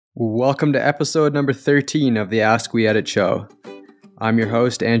Welcome to episode number 13 of the Ask We Edit show. I'm your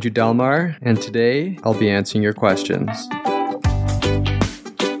host, Andrew Delmar, and today I'll be answering your questions.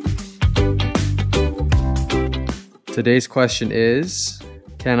 Today's question is,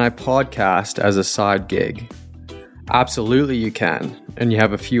 can I podcast as a side gig? Absolutely you can, and you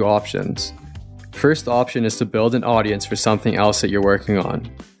have a few options. First option is to build an audience for something else that you're working on.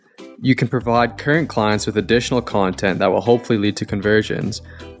 You can provide current clients with additional content that will hopefully lead to conversions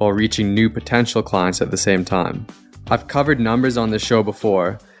while reaching new potential clients at the same time. I've covered numbers on this show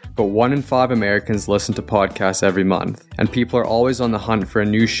before, but 1 in 5 Americans listen to podcasts every month, and people are always on the hunt for a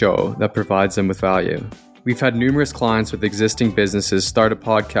new show that provides them with value. We've had numerous clients with existing businesses start a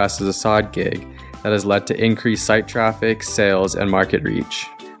podcast as a side gig that has led to increased site traffic, sales, and market reach.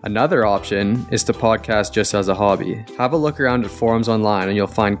 Another option is to podcast just as a hobby. Have a look around at forums online and you'll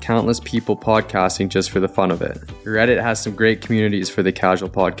find countless people podcasting just for the fun of it. Reddit has some great communities for the casual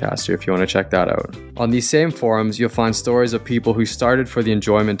podcaster if you want to check that out. On these same forums, you'll find stories of people who started for the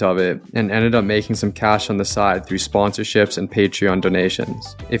enjoyment of it and ended up making some cash on the side through sponsorships and Patreon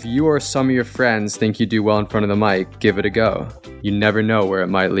donations. If you or some of your friends think you do well in front of the mic, give it a go. You never know where it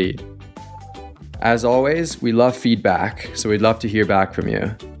might lead. As always, we love feedback, so we'd love to hear back from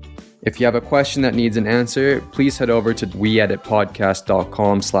you. If you have a question that needs an answer, please head over to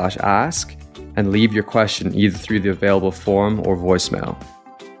weeditpodcast.com/ask and leave your question either through the available form or voicemail.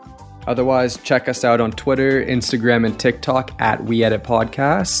 Otherwise, check us out on Twitter, Instagram, and TikTok at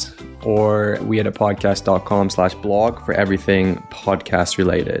weeditpodcast or weeditpodcast.com/blog for everything podcast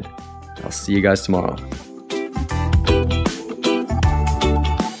related. I'll see you guys tomorrow.